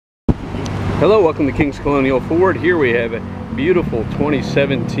Hello, welcome to Kings Colonial Ford. Here we have a beautiful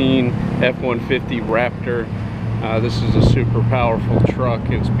 2017 F-150 Raptor. This is a super powerful truck.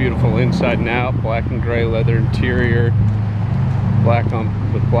 It's beautiful inside and out, black and gray leather interior, black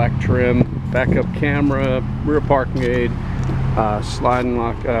with black trim, backup camera, rear parking aid, slide and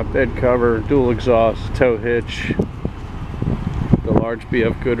lock bed cover, dual exhaust, tow hitch, the large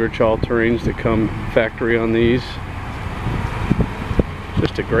BF Goodrich all-terrains that come factory on these.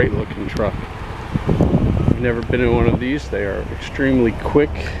 Just a great looking truck. I've never been in one of these. They are extremely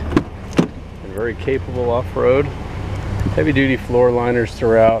quick and very capable off-road. Heavy duty floor liners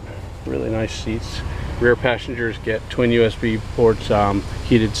throughout, really nice seats. Rear passengers get twin USB ports,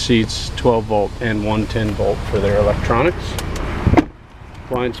 heated seats, 12 volt and 110 volt for their electronics.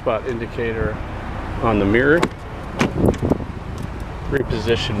 Blind spot indicator on the mirror.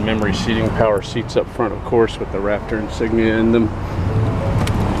 Repositioned memory seating, power seats up front, of course, with the Raptor insignia in them.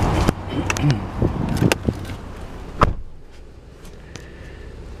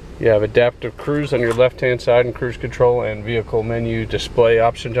 You have adaptive cruise on your left hand side and cruise control and vehicle menu display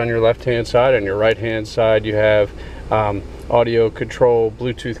options on your left hand side. On your right hand side you have audio control,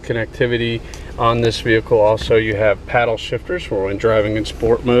 Bluetooth connectivity. On this vehicle also you have paddle shifters for when driving in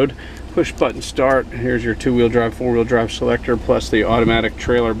sport mode. Push button start. Here's your two-wheel drive, four-wheel drive selector, plus the automatic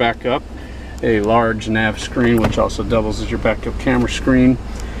trailer backup. A large nav screen which also doubles as your backup camera screen.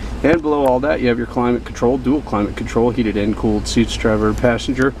 And below all that you have your climate control, dual climate control, heated and cooled seats, driver and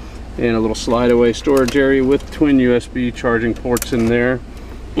passenger, and a little slide away storage area with twin USB charging ports in there.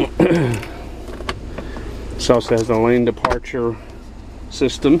 This also has a lane departure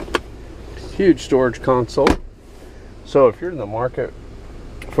system. Huge storage console. So if you're in the market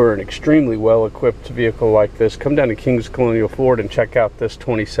for an extremely well equipped vehicle like this, come down to Kings Colonial Ford and check out this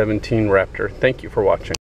 2017 Raptor. Thank you for watching.